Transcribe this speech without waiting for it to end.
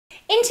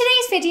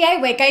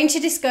video, we're going to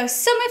discuss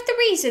some of the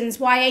reasons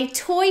why a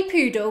toy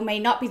poodle may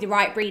not be the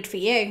right breed for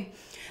you.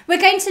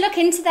 We're going to look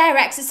into their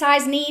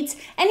exercise needs,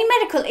 any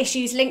medical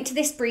issues linked to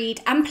this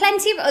breed, and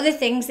plenty of other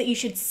things that you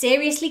should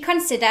seriously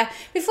consider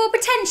before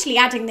potentially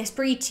adding this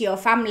breed to your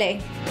family.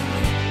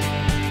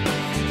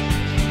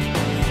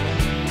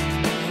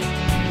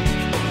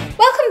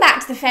 Welcome back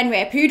to the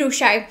Fenrir Poodle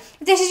Show.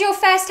 If this is your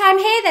first time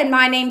here, then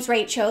my name's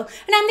Rachel,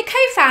 and I'm the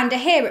co-founder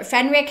here at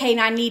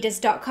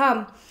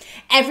FenrirCanineLeaders.com.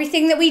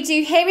 Everything that we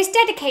do here is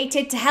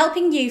dedicated to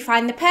helping you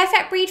find the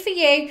perfect breed for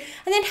you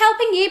and then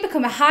helping you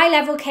become a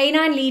high-level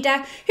canine leader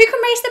who can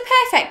raise the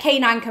perfect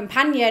canine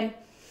companion.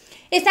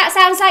 If that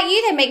sounds like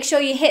you, then make sure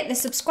you hit the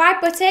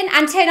subscribe button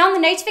and turn on the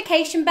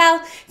notification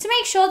bell to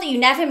make sure that you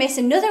never miss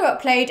another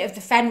upload of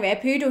the Fenrir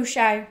Poodle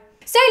Show.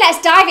 So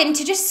let's dive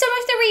into just some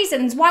of the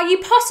reasons why you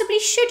possibly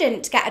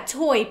shouldn't get a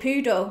toy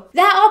poodle.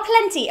 There are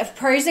plenty of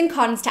pros and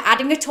cons to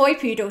adding a toy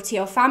poodle to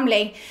your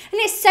family, and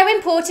it's so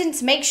important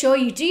to make sure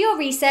you do your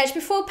research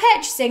before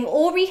purchasing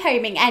or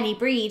rehoming any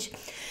breed.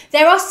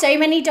 There are so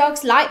many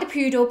dogs like the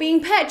poodle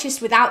being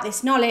purchased without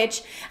this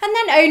knowledge, and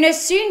then owners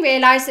soon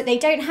realise that they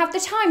don't have the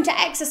time to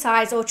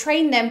exercise or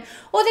train them,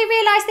 or they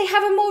realise they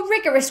have a more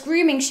rigorous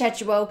grooming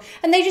schedule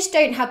and they just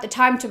don't have the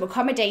time to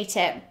accommodate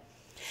it.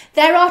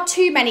 There are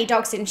too many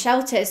dogs in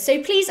shelters,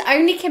 so please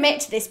only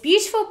commit to this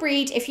beautiful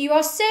breed if you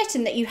are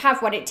certain that you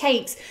have what it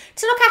takes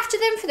to look after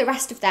them for the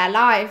rest of their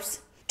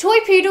lives. Toy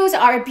poodles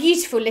are a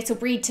beautiful little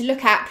breed to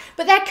look at,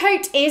 but their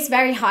coat is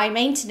very high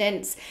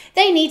maintenance.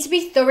 They need to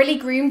be thoroughly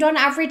groomed on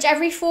average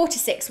every 4 to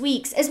 6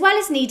 weeks, as well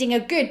as needing a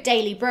good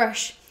daily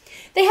brush.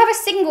 They have a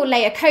single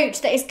layer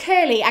coat that is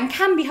curly and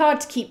can be hard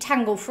to keep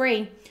tangle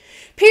free.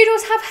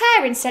 Poodles have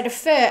hair instead of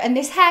fur, and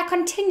this hair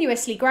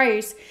continuously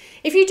grows.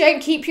 If you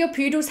don't keep your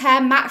poodle's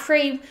hair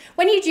mat-free,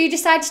 when you do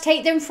decide to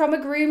take them from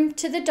a groom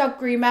to the dog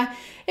groomer,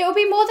 it will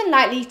be more than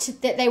likely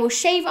that they will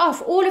shave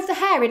off all of the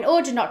hair in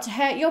order not to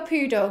hurt your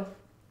poodle.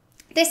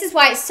 This is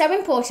why it's so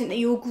important that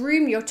you will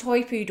groom your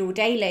toy poodle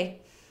daily.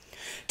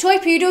 Toy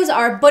poodles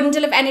are a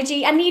bundle of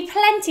energy and need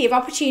plenty of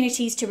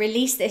opportunities to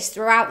release this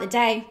throughout the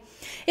day.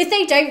 If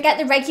they don't get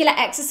the regular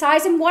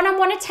exercise and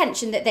one-on-one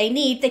attention that they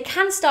need, they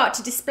can start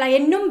to display a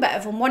number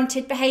of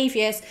unwanted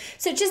behaviours,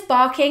 such as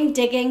barking,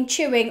 digging,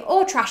 chewing,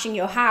 or trashing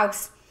your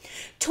house.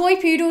 Toy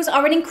poodles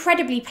are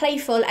incredibly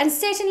playful and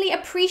certainly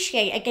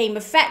appreciate a game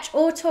of fetch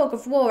or tug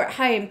of war at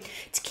home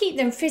to keep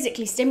them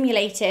physically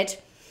stimulated.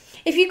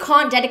 If you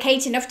can't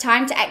dedicate enough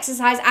time to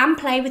exercise and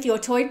play with your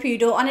toy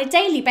poodle on a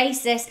daily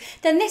basis,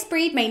 then this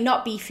breed may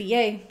not be for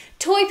you.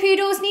 Toy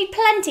poodles need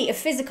plenty of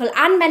physical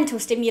and mental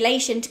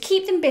stimulation to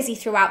keep them busy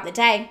throughout the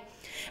day.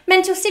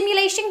 Mental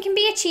stimulation can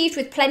be achieved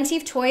with plenty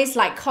of toys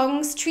like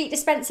Kongs, treat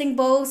dispensing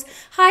balls,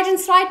 hide and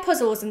slide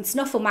puzzles and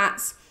snuffle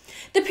mats.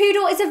 The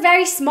poodle is a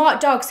very smart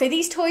dog, so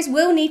these toys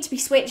will need to be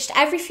switched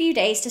every few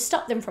days to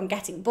stop them from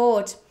getting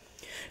bored.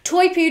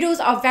 Toy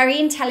poodles are very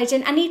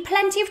intelligent and need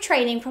plenty of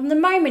training from the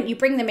moment you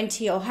bring them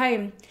into your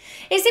home.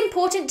 It's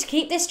important to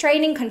keep this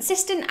training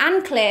consistent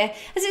and clear,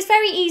 as it's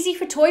very easy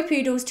for toy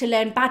poodles to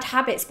learn bad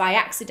habits by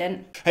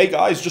accident. Hey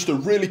guys, just a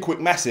really quick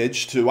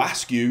message to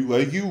ask you,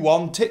 are you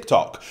on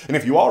TikTok? And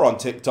if you are on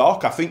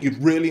TikTok, I think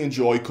you'd really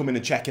enjoy coming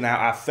and checking out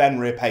our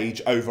Fenrir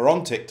page over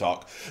on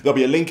TikTok. There'll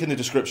be a link in the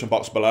description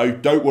box below.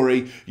 Don't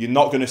worry, you're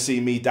not going to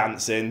see me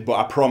dancing, but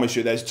I promise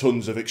you there's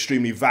tons of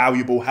extremely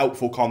valuable,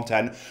 helpful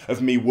content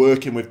of me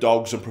working with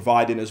dogs and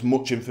providing as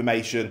much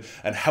information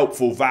and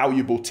helpful,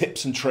 valuable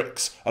tips and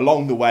tricks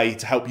along the way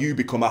to help you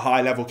become a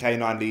high-level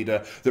canine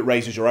leader that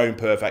raises your own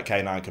perfect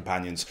canine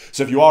companions.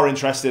 So if you are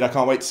interested, I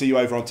can't wait to see you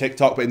over on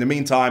TikTok, but in the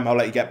meantime, I'll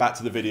let you get back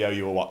to the video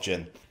you were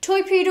watching.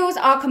 Toy poodles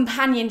are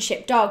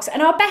companionship dogs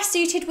and are best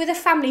suited with a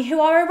family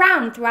who are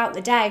around throughout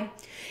the day.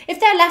 If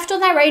they're left on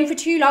their own for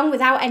too long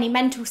without any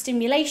mental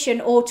stimulation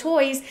or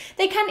toys,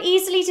 they can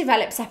easily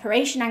develop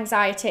separation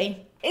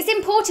anxiety. It's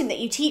important that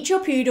you teach your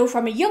poodle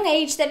from a young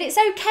age that it's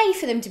okay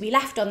for them to be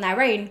left on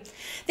their own.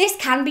 This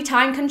can be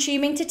time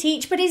consuming to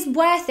teach, but is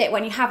worth it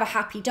when you have a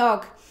happy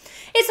dog.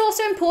 It's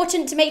also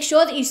important to make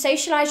sure that you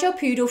socialise your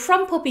poodle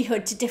from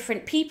puppyhood to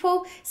different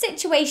people,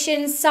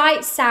 situations,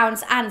 sights,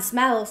 sounds and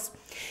smells.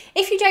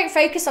 If you don't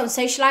focus on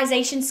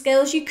socialisation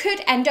skills, you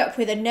could end up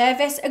with a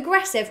nervous,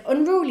 aggressive,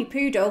 unruly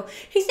poodle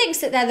who thinks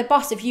that they're the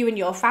boss of you and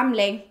your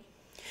family.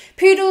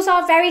 Poodles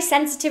are very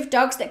sensitive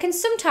dogs that can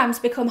sometimes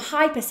become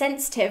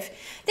hypersensitive.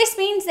 This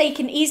means they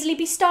can easily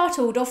be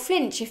startled or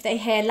flinch if they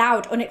hear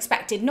loud,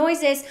 unexpected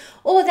noises,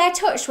 or they're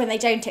touched when they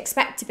don't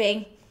expect to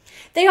be.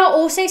 They are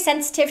also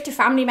sensitive to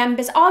family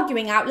members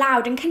arguing out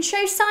loud and can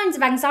show signs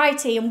of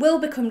anxiety and will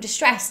become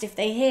distressed if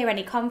they hear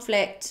any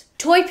conflict.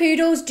 Toy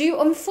poodles do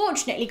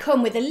unfortunately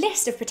come with a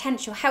list of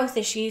potential health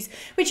issues,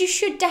 which you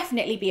should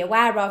definitely be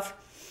aware of.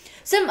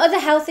 Some other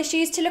health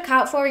issues to look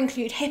out for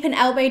include hip and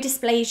elbow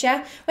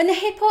dysplasia, when the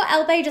hip or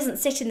elbow doesn't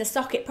sit in the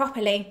socket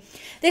properly.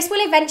 This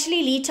will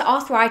eventually lead to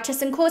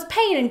arthritis and cause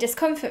pain and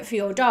discomfort for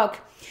your dog.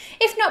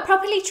 If not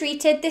properly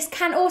treated, this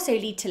can also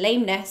lead to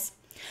lameness.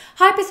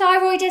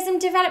 Hypothyroidism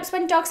develops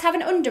when dogs have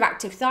an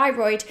underactive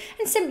thyroid,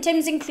 and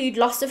symptoms include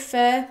loss of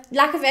fur,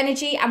 lack of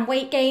energy and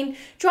weight gain,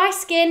 dry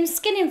skin,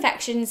 skin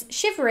infections,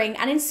 shivering,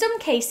 and in some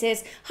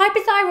cases,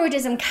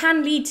 hypothyroidism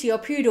can lead to your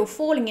poodle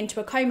falling into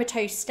a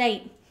comatose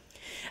state.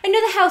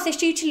 Another health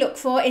issue to look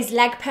for is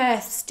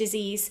Legg-Perthes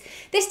disease.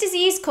 This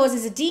disease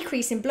causes a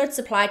decrease in blood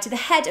supply to the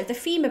head of the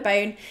femur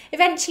bone,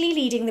 eventually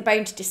leading the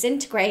bone to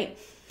disintegrate.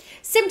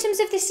 Symptoms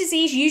of this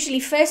disease usually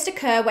first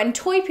occur when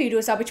toy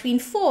poodles are between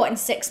 4 and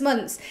 6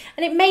 months,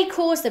 and it may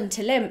cause them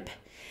to limp.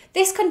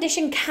 This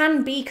condition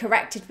can be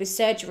corrected with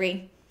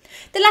surgery.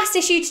 The last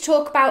issue to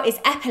talk about is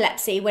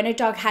epilepsy, when a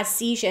dog has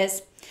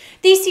seizures.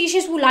 These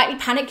seizures will likely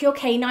panic your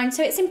canine,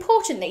 so it's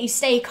important that you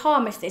stay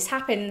calm if this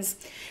happens.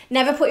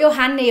 Never put your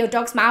hand near your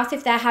dog's mouth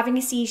if they're having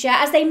a seizure,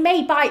 as they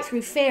may bite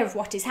through fear of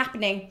what is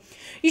happening.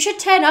 You should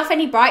turn off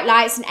any bright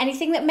lights and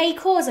anything that may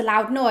cause a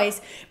loud noise.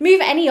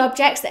 Move any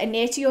objects that are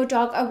near to your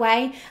dog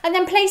away, and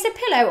then place a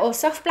pillow or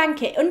soft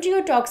blanket under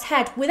your dog's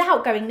head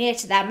without going near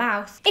to their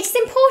mouth. It's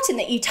important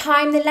that you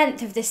time the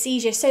length of the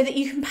seizure so that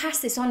you can pass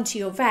this on to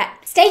your vet.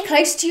 Stay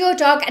close to your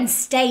dog and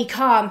stay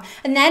calm,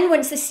 and then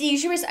once the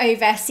seizure is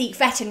over, seek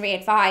veterinary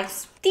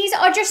advice. These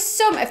are just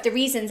some of the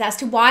reasons as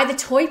to why the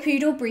toy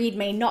poodle breed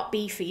may not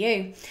be for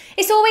you.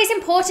 It's always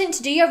important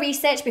to do your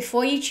research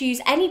before you choose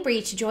any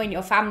breed to join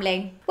your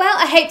family. Well,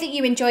 I hope that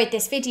you enjoyed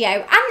this video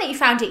and that you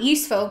found it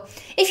useful.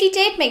 If you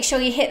did, make sure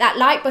you hit that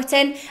like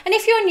button, and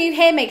if you're new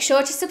here, make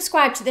sure to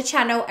subscribe to the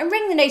channel and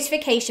ring the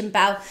notification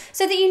bell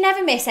so that you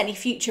never miss any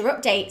future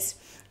updates.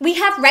 We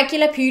have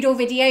regular poodle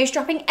videos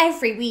dropping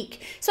every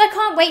week, so I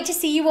can't wait to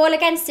see you all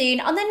again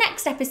soon on the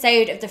next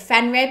episode of the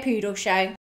Fenrir Poodle Show.